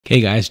Hey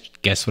guys,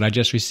 guess what I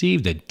just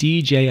received? A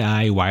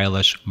DJI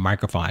wireless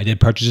microphone. I did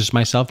purchase this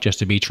myself just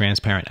to be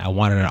transparent. I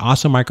wanted an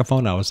awesome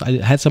microphone.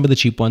 I had some of the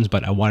cheap ones,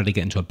 but I wanted to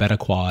get into a better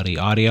quality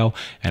audio,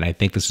 and I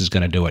think this is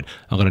going to do it.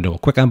 I'm going to do a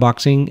quick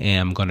unboxing,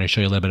 and I'm going to show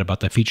you a little bit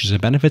about the features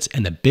and benefits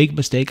and the big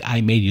mistake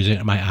I made using it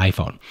on my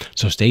iPhone.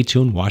 So stay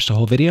tuned, watch the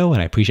whole video,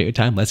 and I appreciate your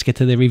time. Let's get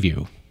to the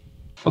review.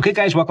 Okay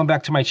guys, welcome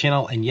back to my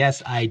channel, and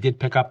yes, I did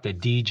pick up the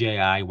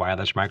DJI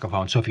wireless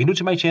microphone. So if you're new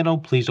to my channel,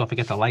 please don't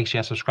forget to like,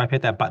 share, subscribe,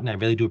 hit that button. I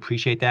really do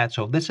appreciate that.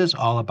 So this is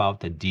all about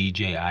the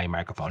DJI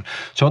microphone.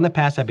 So in the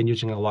past, I've been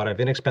using a lot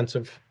of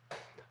inexpensive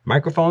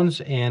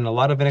microphones and a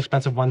lot of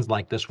inexpensive ones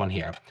like this one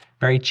here.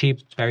 Very cheap,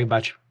 very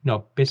much,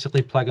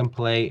 basically plug and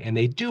play, and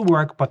they do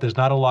work, but there's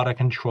not a lot of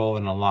control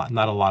and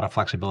not a lot of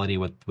flexibility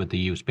with the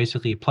use.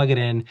 Basically, you plug it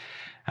in,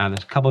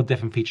 there's a couple of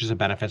different features and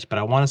benefits, but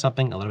I wanted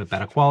something a little bit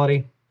better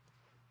quality.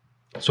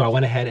 So I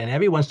went ahead, and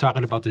everyone's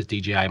talking about this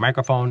DJI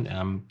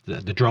microphone.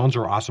 The drones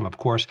are awesome, of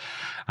course,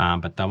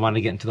 but I wanted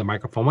to get into the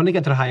microphone. I wanted to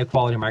get to the higher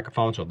quality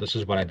microphone, so this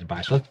is what I did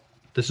buy. So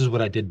this is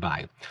what I did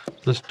buy.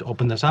 Let's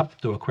open this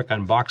up, do a quick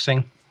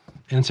unboxing.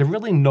 And it's a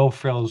really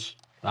no-frills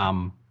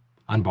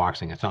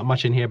unboxing. It's not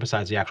much in here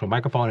besides the actual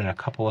microphone and a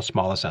couple of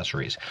small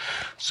accessories.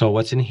 So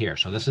what's in here?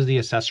 So this is the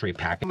accessory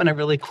pack. I'm in a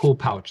really cool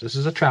pouch. This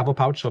is a travel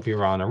pouch, so if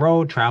you're on the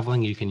road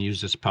traveling, you can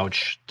use this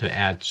pouch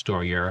to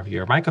store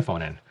your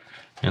microphone in.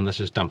 And let's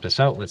just dump this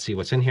out. Let's see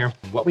what's in here.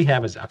 What we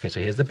have is, okay, so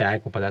here's the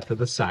bag. We'll put that to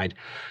the side.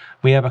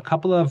 We have a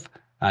couple of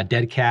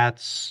dead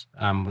cats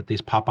with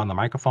these pop on the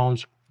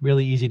microphones.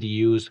 Really easy to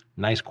use,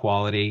 nice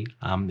quality.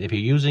 If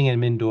you're using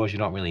them indoors, you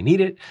don't really need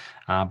it.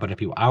 But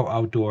if you are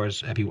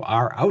outdoors,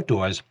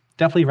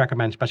 definitely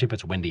recommend, especially if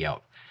it's windy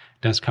out.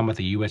 It does come with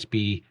a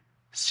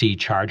USB-C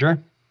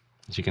charger.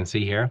 As you can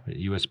see here,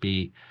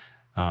 USB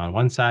on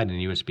one side and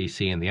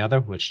USB-C on the other,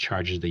 which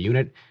charges the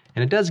unit.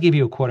 And it does give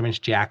you a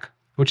 1/4-inch jack,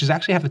 which is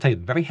actually, I have to tell you,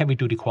 very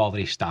heavy-duty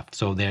quality stuff.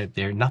 So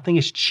nothing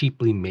is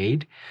cheaply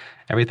made.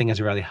 Everything is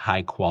really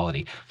high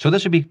quality. So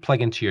this would be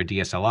plugged into your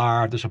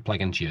DSLR. This would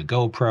plug into your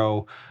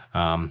GoPro.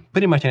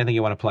 Pretty much anything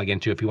you want to plug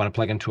into. If you want to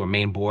plug into a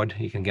main board,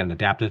 you can get an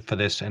adapter for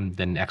this and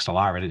then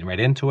XLR right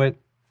into it.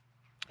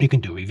 You can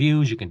do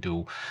reviews. You can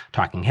do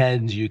talking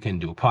heads. You can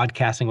do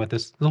podcasting with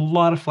this. There's a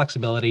lot of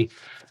flexibility.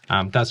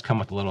 It does come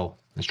with a little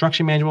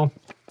instruction manual,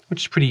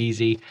 which is pretty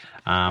easy.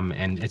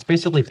 And it's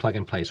basically plug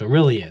and play. So it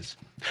really is.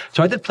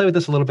 So I did play with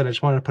this a little bit. I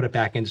just wanted to put it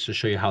back in just to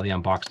show you how the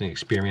unboxing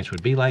experience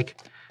would be like.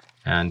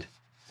 And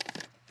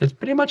it's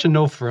pretty much a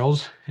no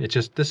frills. It's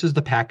just, this is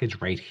the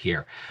package right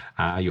here.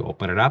 You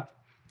open it up.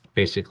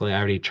 Basically, I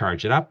already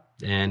charged it up.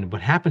 And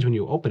what happens when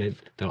you open it,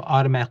 they'll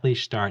automatically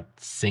start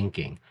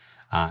syncing.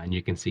 And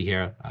you can see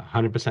here,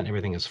 100%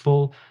 everything is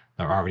full.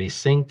 They're already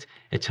synced.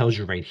 It tells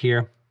you right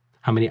here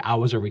how many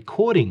hours of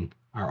recording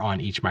are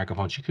on each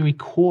microphone. So you can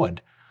record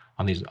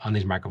on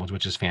these microphones,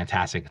 which is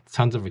fantastic.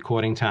 Tons of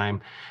recording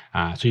time,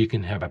 so you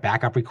can have a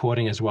backup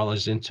recording as well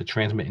as to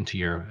transmit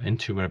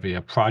into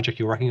whatever project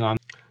you're working on.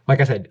 Like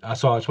I said,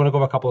 so I just want to go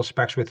over a couple of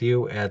specs with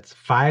you. It's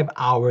 5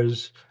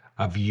 hours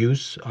of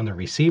use on the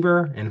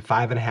receiver and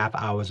 5.5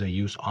 hours of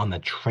use on the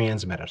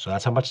transmitter. So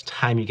that's how much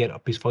time you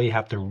get before you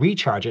have to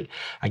recharge it.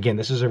 Again,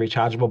 this is a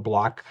rechargeable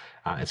block.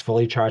 It's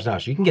fully charged now,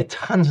 so you can get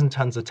tons and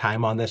tons of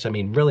time on this. I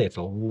mean, really, it's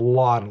a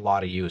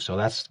lot of use. So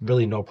that's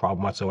really no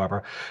problem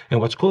whatsoever. And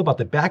what's cool about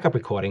the backup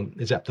recording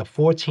is up to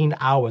 14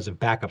 hours of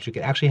backup. So you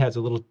can actually has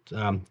a little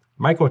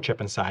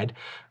microchip inside,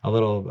 a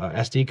little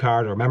SD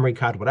card or memory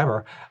card,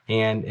 whatever,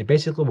 and it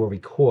basically will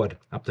record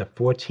up to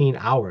 14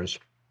 hours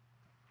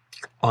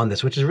on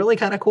this, which is really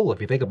kind of cool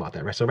if you think about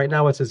that, right? So right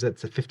now it says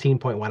it's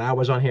 15.1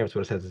 hours on here. That's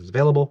what it says is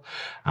available.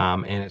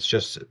 And it's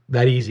just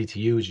that easy to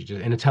use.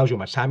 And it tells you how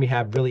much time you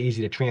have, really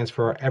easy to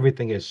transfer.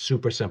 Everything is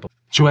super simple.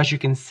 So as you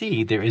can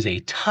see, there is a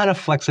ton of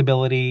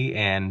flexibility,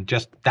 and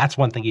that's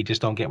one thing you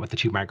just don't get with the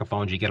cheap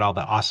microphones. You get all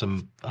the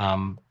awesome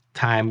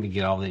time, you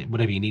get all the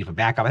whatever you need for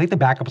backup. I think the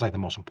backup is like the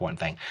most important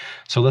thing.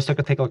 So let's take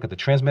a look at the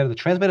transmitter. The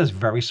transmitter is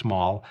very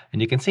small, and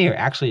you can see here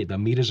actually the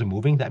meters are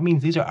moving. That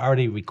means these are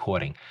already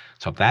recording.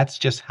 So that's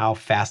just how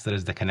fast it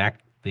is to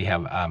connect. They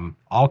have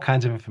all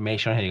kinds of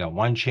information on here. You got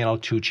 1 channel,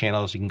 2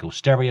 channels. You can go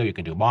stereo. You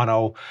can do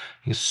mono.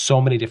 There's so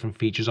many different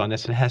features on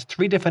this. It has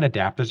 3 different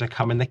adapters that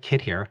come in the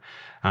kit here.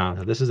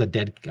 So this is a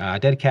dead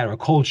cat or a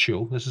cold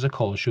shoe. This is a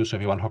cold shoe. So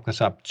if you want to hook this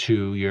up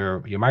to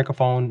your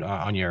microphone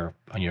on your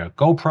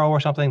GoPro or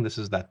something,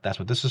 that's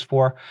what this is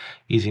for.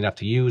 Easy enough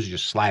to use. You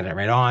just slide it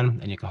right on,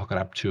 and you can hook it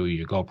up to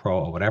your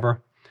GoPro or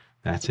whatever.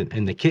 That's it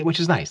in the kit, which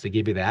is nice. They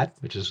give you that,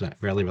 which is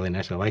really, really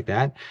nice. I like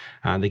that.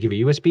 They give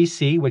you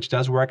USB-C, which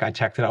does work. I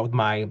checked it out with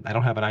I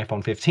don't have an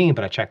iPhone 15,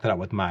 but I checked it out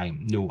with my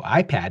new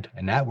iPad,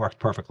 and that worked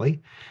perfectly.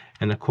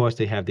 And of course,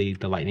 they have the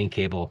lightning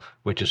cable,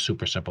 which is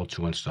super simple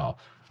to install.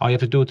 All you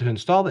have to do to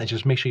install it is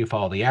just make sure you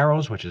follow the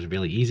arrows, which is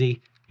really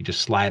easy. You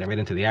just slide it right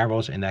into the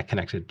arrows, and that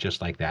connects it just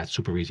like that.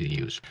 Super easy to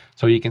use.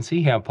 So you can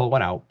see here, I'll pull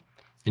one out,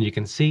 and you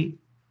can see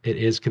it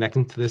is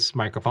connecting to this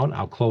microphone.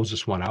 I'll close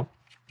this one out.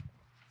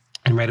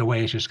 And right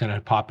away, it's just going to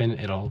pop in.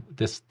 It'll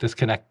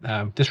disconnect,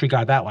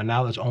 disregard that one.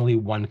 Now there's only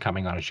one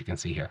coming on, as you can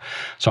see here.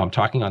 So I'm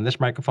talking on this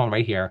microphone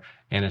right here,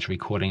 and it's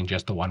recording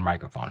just the one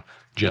microphone,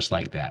 just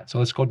like that. So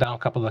let's go down a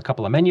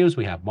couple of menus.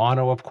 We have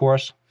mono, of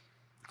course.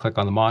 Click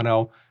on the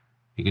mono.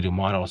 You can do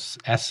mono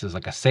S is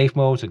like a safe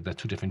mode, so the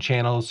two different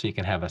channels. So you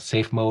can have a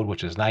safe mode,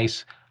 which is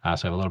nice. So I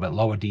have a little bit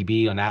lower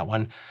dB on that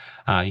one.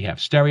 You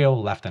have stereo,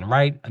 left and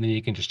right, and then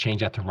you can just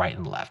change that to right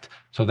and left.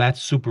 So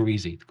that's super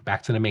easy.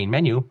 Back to the main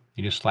menu,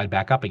 you just slide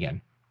back up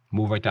again,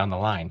 move right down the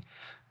line.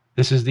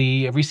 This is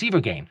the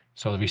receiver gain.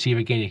 So the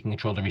receiver gain, you can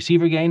control the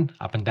receiver gain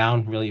up and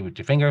down really with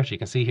your finger. So you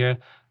can see here,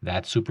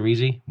 that's super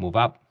easy. Move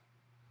up,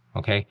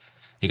 okay?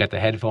 You got the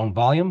headphone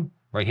volume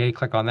right here. You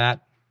click on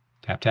that,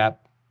 tap,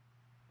 tap.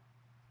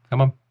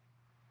 Come on,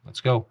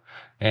 let's go.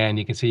 And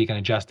you can see you can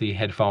adjust the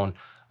headphone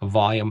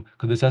volume,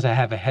 because this does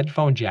have a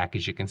headphone jack,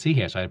 as you can see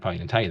here. So I probably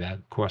didn't tell you that.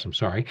 Of course, I'm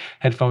sorry.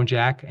 Headphone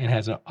jack, and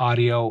has an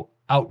audio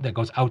out that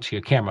goes out to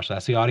your camera. So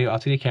that's the audio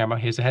out to your camera.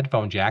 Here's the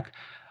headphone jack,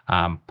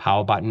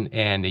 power button,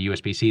 and the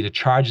USB-C to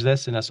charge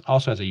this. And this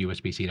also has a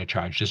USB-C to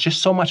charge. There's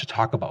just so much to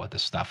talk about with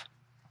this stuff.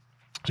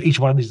 So each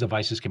one of these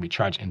devices can be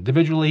charged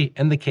individually,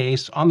 in the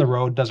case, on the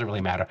road, doesn't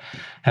really matter.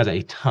 Has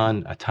a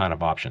ton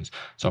of options.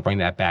 So I'll bring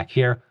that back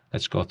here.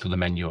 Let's go through the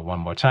menu one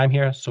more time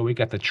here. So we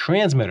got the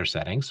transmitter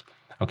settings.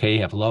 Okay,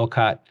 you have low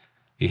cut,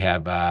 you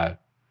have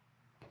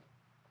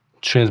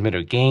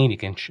transmitter gain. You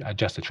can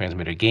adjust the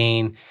transmitter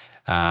gain.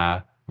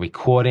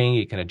 Recording,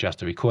 you can adjust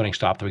the recording,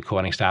 stop the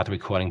recording, start the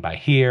recording by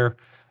here.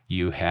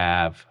 You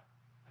have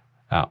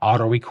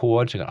auto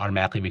record, so you can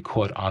automatically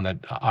record on the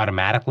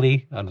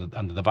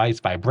on the device.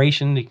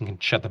 Vibration, you can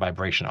shut the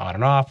vibration on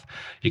and off.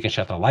 You can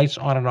shut the lights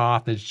on and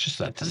off. There's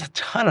a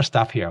ton of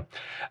stuff here.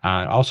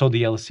 Also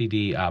the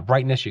LCD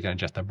brightness, you can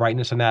adjust the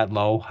brightness on that,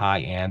 low, high,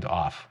 and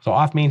off. So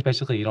off means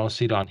basically you don't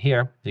see it on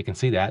here. You can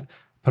see that.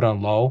 Put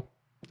on low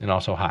and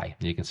also high.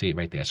 And you can see it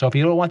right there. So if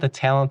you don't want the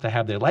talent to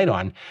have their light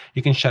on,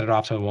 you can shut it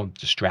off so it won't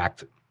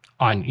distract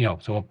on, so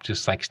it won't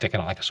just like stick it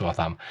out like a sore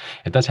thumb.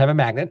 It does have a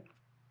magnet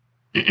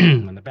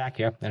on the back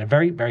here, and a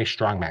very, very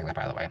strong magnet,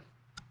 by the way.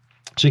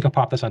 So you can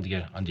pop this under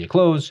your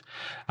clothes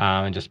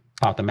and just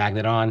pop the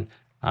magnet on,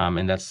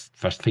 and that's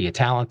for your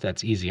talent.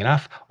 That's easy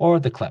enough. Or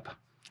the clip,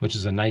 which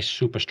is a nice,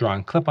 super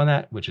strong clip on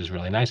that, which is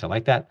really nice. I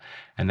like that,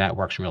 and that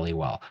works really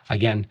well.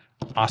 Again,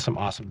 awesome.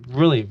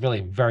 Really,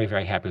 really very,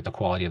 very happy with the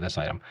quality of this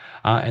item.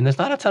 And there's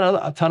not a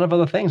ton of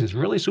other things. It's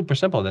really super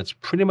simple. That's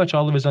pretty much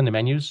all there is on the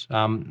menus.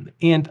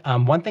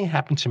 One thing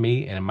happened to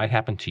me, and it might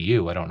happen to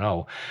you, I don't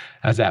know,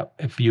 is that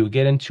if you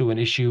get into an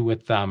issue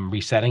with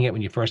resetting it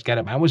when you first get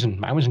it, mine was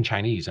in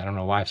Chinese. I don't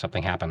know why, if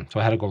something happened. So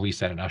I had to go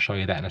reset it. I'll show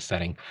you that in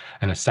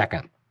a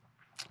second.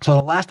 So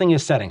the last thing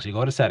is settings. You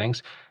go to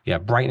settings, you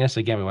have brightness.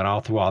 Again, we went all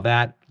through all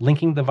that.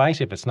 Linking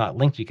device, if it's not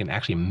linked, you can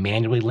actually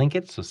manually link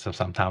it. So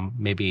sometime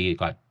maybe it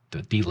got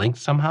delinked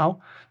somehow.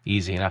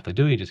 Easy enough to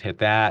do. You just hit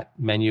that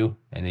menu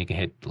and then you can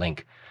hit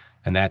link.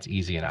 And that's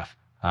easy enough.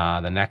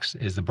 The next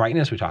is the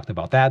brightness. We talked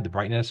about that, the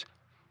brightness.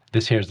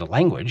 This here is the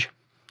language,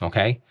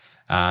 okay?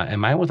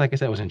 And mine was, like I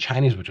said, it was in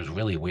Chinese, which was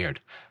really weird.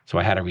 So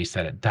I had to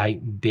reset it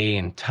day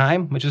and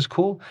time, which is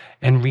cool,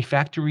 and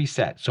refactory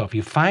reset. So if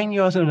you find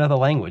yours in another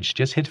language,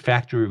 just hit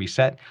factory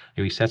reset.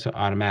 It resets it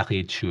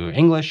automatically to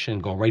English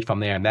and go right from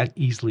there, and that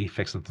easily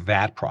fixes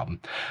that problem.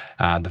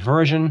 The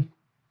version,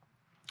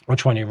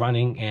 which one you're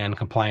running, and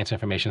compliance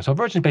information. So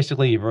version is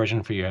basically your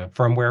version for your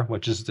firmware,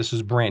 this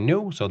is brand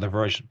new. So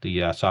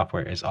the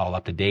software is all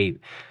up to date.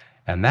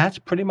 And that's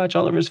pretty much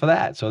all there is for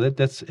that. So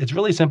it's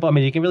really simple. I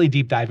mean, you can really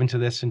deep dive into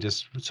this and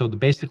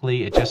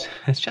basically it's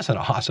just an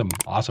awesome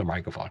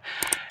microphone.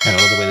 And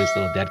I love the way this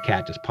little dead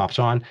cat just pops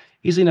on.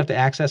 Easy enough to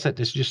access it.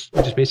 You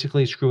just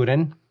basically screw it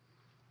in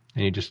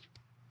and you just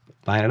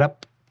line it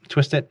up,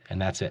 twist it,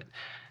 and that's it.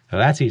 So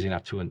that's easy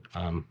enough to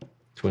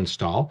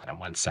install in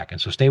 1 second.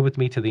 So stay with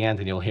me to the end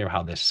and you'll hear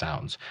how this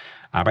sounds.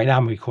 Right now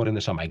I'm recording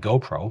this on my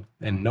GoPro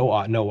and no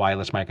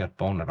wireless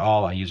microphone at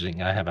all. I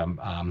have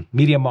a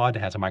media mod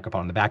that has a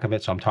microphone in the back of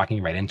it, so I'm talking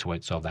right into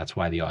it. So that's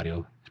why the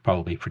audio is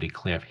probably pretty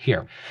clear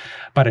here.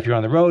 But if you're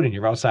on the road and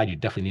you're outside, you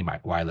definitely need my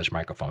wireless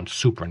microphone.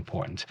 Super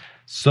important.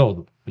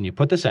 So when you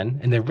put this in,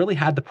 and they're really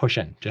hard to push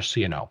in, just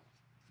so you know.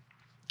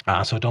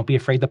 So don't be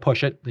afraid to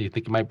push it. You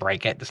think you might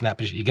break it.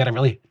 You got to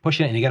really push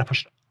it, and you got to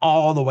push it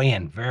all the way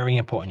in. Very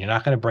important. You're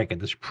not going to break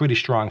it. This is pretty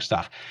strong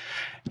stuff.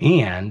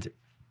 And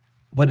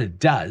what it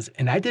does,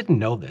 and I didn't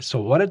know this.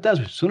 So what it does,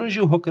 as soon as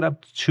you hook it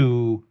up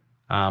to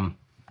the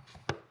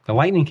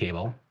lightning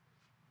cable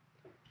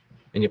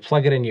and you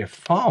plug it in your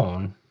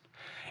phone,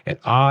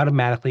 it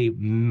automatically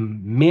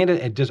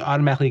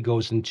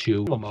goes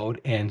into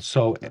mode. And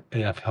so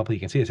hopefully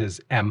you can see it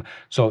says M.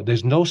 So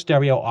there's no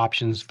stereo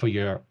options for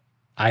your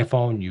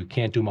iPhone. You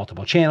can't do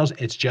multiple channels.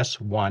 It's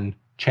just one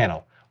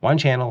channel.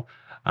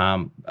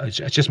 It's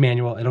just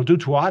manual. It'll do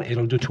two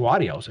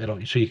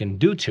audios. So you can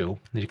do two.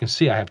 As you can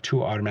see, I have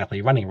two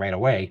automatically running right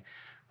away.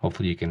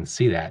 Hopefully you can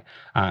see that.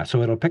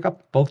 So it'll pick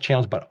up both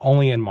channels, but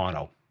only in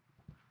mono.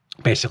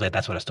 Basically,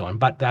 that's what it's doing.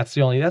 But that's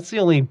the only,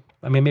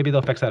 I mean, maybe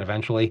they'll fix that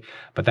eventually,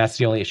 but that's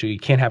the only issue. You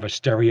can't have a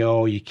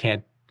stereo. You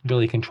can't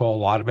really control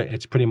a lot of it.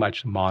 It's pretty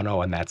much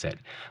mono and that's it,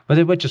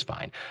 which is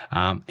fine.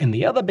 And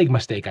the other big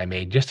mistake I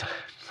made, just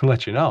to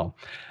let you know,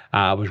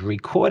 I was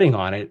recording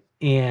on it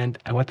and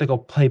I went to go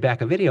play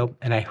back a video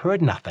and I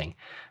heard nothing.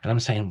 And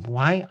I'm saying,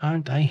 why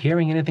aren't I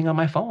hearing anything on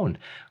my phone?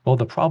 Well,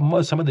 the problem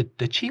was some of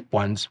the cheap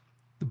ones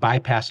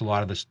bypass a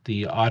lot of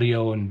the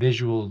audio and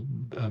visual,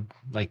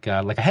 like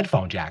a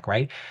headphone jack,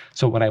 right?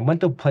 So when I went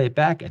to play it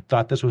back, I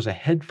thought this was a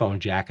headphone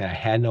jack and I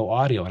had no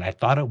audio and I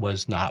thought it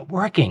was not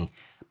working,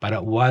 but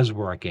it was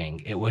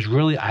working. It was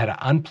really, I had to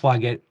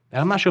unplug it. And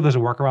I'm not sure if there's a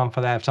workaround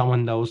for that. If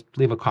someone knows,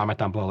 leave a comment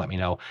down below, let me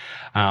know.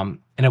 And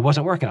it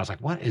wasn't working. I was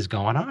like, what is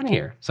going on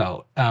here?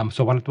 So,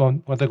 when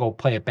I go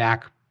play it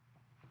back,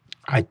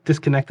 I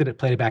disconnected it,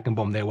 played it back, and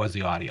boom, there was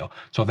the audio.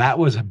 So that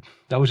was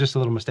just a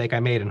little mistake I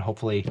made, and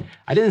hopefully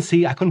I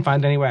couldn't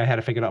find it anywhere. I had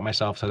to figure it out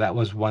myself. So that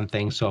was one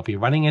thing. So if you're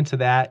running into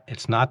that,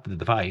 it's not the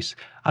device.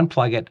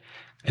 Unplug it.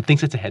 It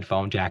thinks it's a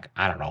headphone jack.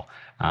 I don't know.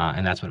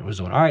 And that's what it was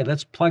doing. All right,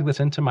 let's plug this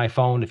into my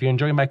phone. If you're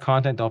enjoying my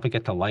content, don't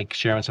forget to like,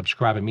 share, and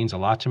subscribe. It means a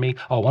lot to me.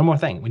 Oh, one more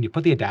thing. When you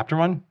put the adapter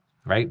on,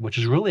 right, which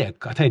is really,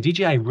 I'll tell you,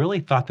 DJI really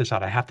thought this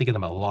out. I have to give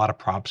them a lot of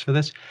props for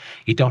this.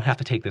 You don't have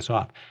to take this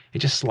off. It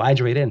just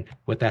slides right in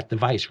with that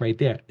device right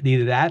there.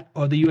 Either that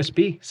or the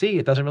USB-C.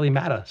 It doesn't really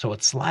matter. So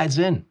it slides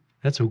in.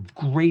 That's a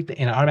great thing,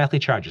 and it automatically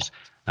charges.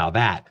 Now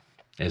that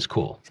is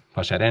cool.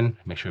 Push that in,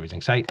 make sure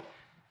everything's tight,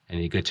 and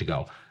you're good to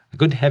go. A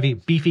good, heavy,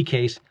 beefy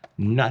case,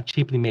 not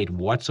cheaply made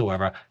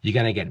whatsoever. You're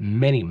going to get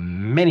many,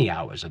 many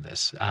hours of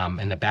this.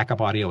 And the backup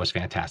audio is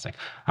fantastic.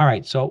 All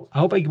right, so I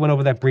hope I went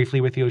over that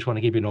briefly with you. I just want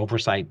to give you an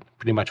oversight,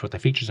 pretty much what the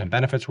features and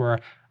benefits were,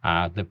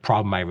 the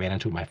problem I ran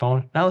into with my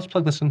phone. Now let's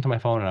plug this into my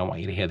phone, and I want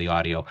you to hear the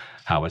audio,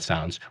 how it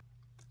sounds.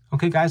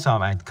 Okay, guys,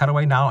 I cut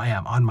away now. I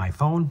am on my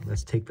phone.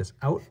 Let's take this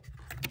out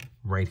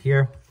right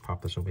here.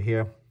 Pop this over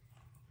here.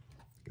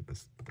 Put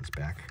this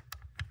back.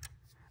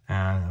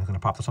 And I'm going to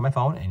pop this on my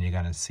phone, and you're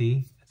going to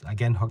see,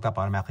 again, hooked up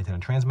automatically to the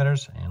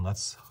transmitters. And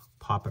let's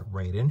pop it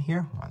right in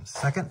here. 1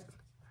 second.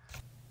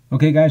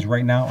 Okay, guys,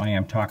 right now I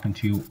am talking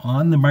to you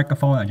on the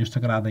microphone. I just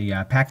took it out of the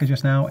package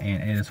just now,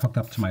 and it is hooked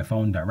up to my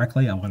phone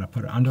directly. I'm going to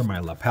put it under my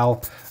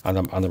lapel,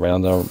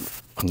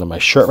 under my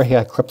shirt right here.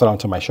 I clipped it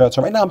onto my shirt.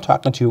 So right now I'm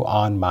talking to you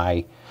on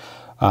my,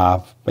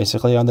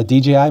 basically on the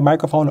DJI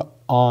microphone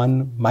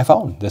on my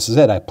phone. This is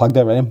it. I plugged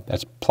it right in.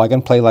 It's plug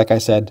and play, like I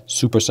said,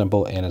 super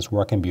simple, and it's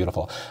working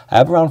beautiful. I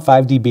have around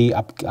 5 dB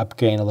up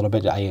gain a little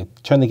bit. I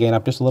turn the gain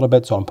up just a little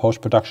bit, so in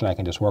post-production I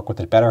can just work with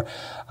it better.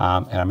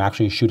 And I'm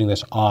actually shooting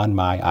this on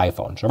my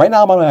iPhone. So right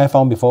now I'm on my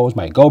iPhone. Before it was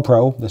my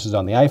GoPro. This is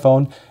on the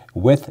iPhone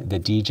with the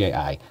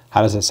DJI.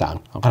 How does it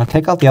sound? I'm going to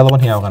take out the other one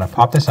here. I'm going to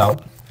pop this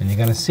out, and you're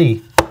going to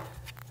see,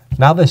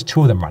 now there's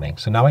 2 of them running.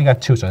 So now I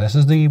got 2. So this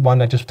is the one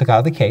that just took out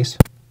of the case.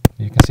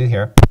 You can see it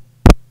here.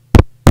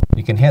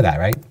 You can hear that,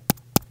 right?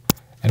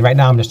 And right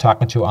now I'm just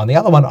talking to on the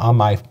other one on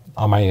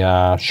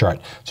my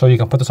shirt. So you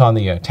can put this on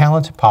the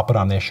talent, pop it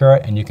on their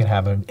shirt, and you can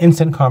have an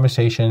instant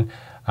conversation.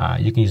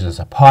 You can use it as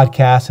a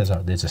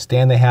podcast. There's a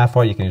stand they have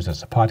for it. You can use it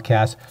as a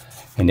podcast.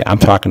 And I'm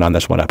talking on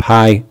this one up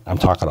high. I'm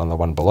talking on the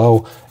one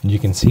below. And you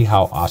can see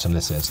how awesome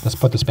this is. Let's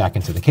put this back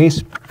into the case.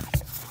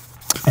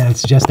 And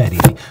it's just that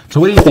easy. So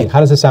what do you think?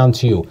 How does it sound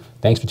to you?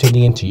 Thanks for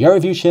tuning in to your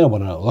review channel. We're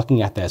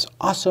looking at this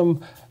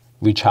awesome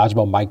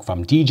rechargeable mic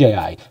from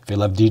DJI. If you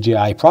love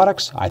DJI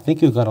products, I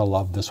think you're going to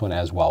love this one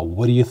as well.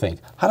 What do you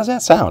think? How does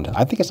that sound?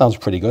 I think it sounds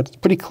pretty good. It's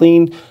pretty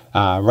clean,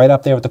 right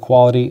up there with the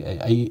quality.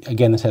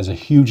 Again, this has a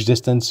huge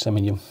distance. I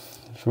mean,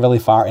 it's really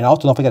far. And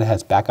also, don't forget it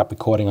has backup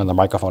recording on the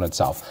microphone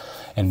itself.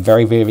 And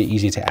very, very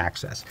easy to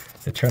access.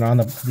 To turn on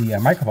the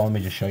microphone, let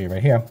me just show you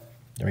right here,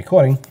 the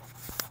recording.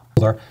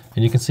 And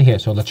you can see here,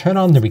 so to turn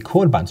on the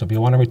record button, so if you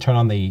want to turn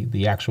on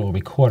the actual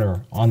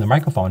recorder on the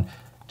microphone,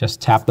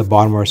 just tap the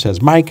bottom where it says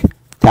mic.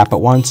 Tap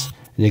it once,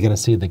 and you're going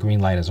to see the green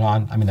light is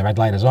on. I mean, the red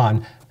light is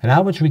on. And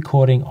now it's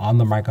recording on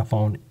the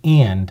microphone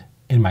and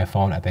in my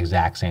phone at the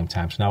exact same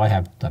time. So now I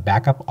have the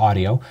backup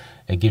audio.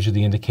 It gives you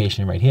the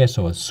indication right here,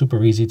 so it's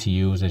super easy to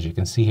use. As you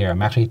can see here,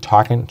 I'm actually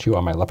talking to you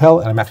on my lapel,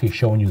 and I'm actually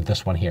showing you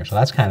this one here. So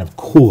that's kind of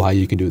cool how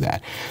you can do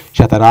that.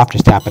 Shut that off,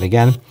 just tap it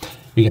again.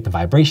 You get the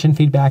vibration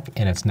feedback,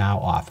 and it's now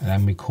off. And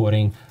I'm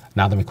recording,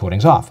 now the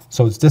recording's off.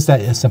 So it's just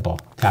that simple.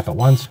 Tap it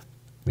once,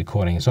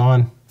 recording is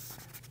on.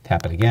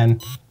 Tap it again,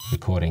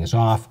 recording is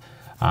off.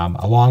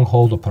 A long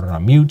hold will put it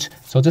on mute.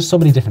 So just so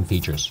many different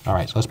features. All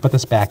right, so let's put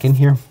this back in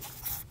here.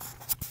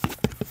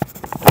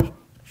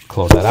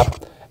 Close that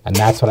up. And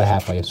that's what I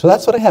have for you. So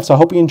that's what I have. So I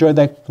hope you enjoyed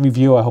that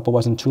review. I hope it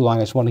wasn't too long.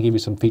 I just want to give you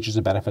some features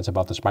and benefits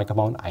about this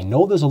microphone. I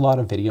know there's a lot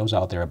of videos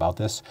out there about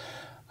this,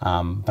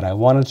 but I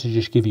wanted to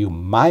just give you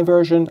my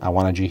version. I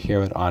wanted you to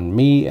hear it on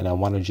me, and I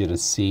wanted you to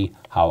see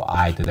how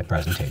I did the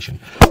presentation.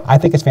 I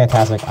think it's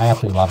fantastic. I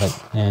absolutely love it.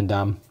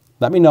 And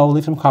let me know.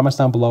 Leave some comments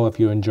down below if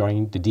you're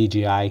enjoying the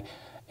DJI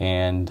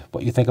and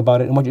what you think about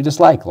it and what you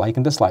dislike, like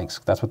and dislikes.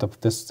 That's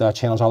what this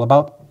channel is all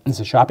about. It's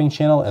a shopping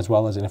channel as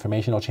well as an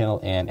informational channel,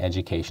 and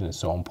education is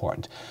so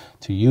important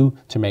to you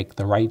to make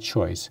the right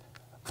choice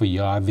for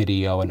your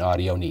video and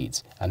audio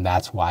needs. And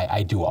that's why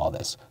I do all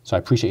this. So I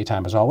appreciate your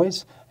time as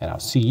always, and I'll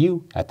see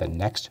you at the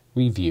next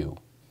review.